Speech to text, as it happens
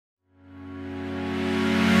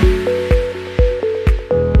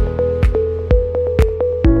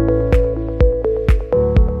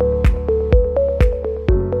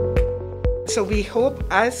So we hope,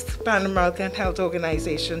 as Pan American Health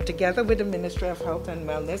Organization, together with the Ministry of Health and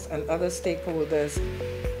Wellness and other stakeholders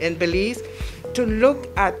in Belize, to look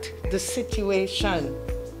at the situation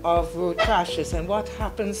of road crashes and what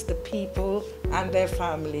happens to people and their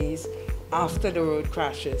families after the road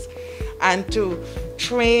crashes, and to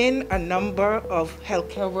train a number of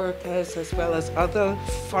healthcare workers as well as other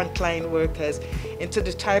frontline workers into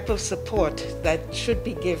the type of support that should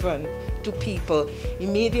be given to people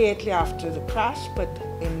immediately after the crash, but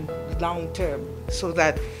in long term, so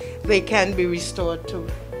that they can be restored to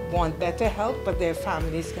want better health, but their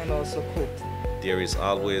families can also cope. There is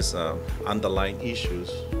always underlying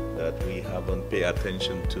issues that we haven't paid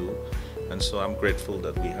attention to, and so I'm grateful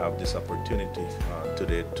that we have this opportunity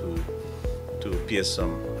today to pay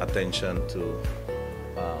some attention to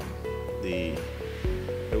the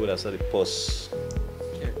post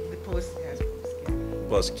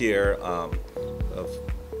care of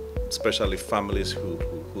especially families who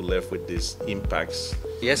left with these impacts.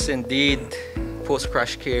 Yes, indeed,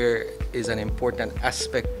 post-crash care is an important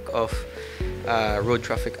aspect of road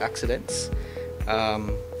traffic accidents.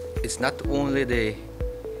 It's not only the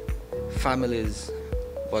families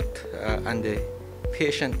and the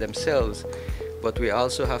patient themselves, but we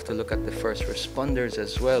also have to look at the first responders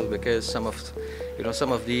as well, because some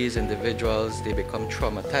of these individuals, they become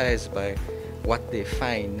traumatized by what they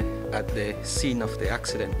find at the scene of the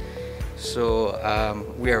accident. So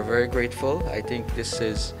we are very grateful. I think this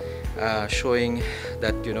is showing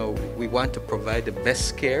that we want to provide the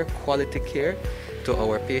best care, quality care to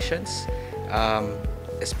our patients,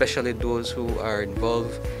 especially those who are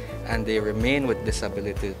involved and they remain with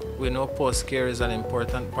disability. We know post-care is an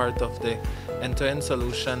important part of the end-to-end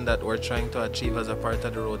solution that we're trying to achieve as a part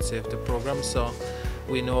of the road safety program. So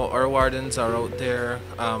we know our wardens are out there,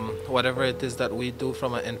 whatever it is that we do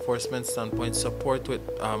from an enforcement standpoint, support with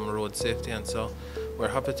road safety, and so we're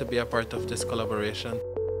happy to be a part of this collaboration.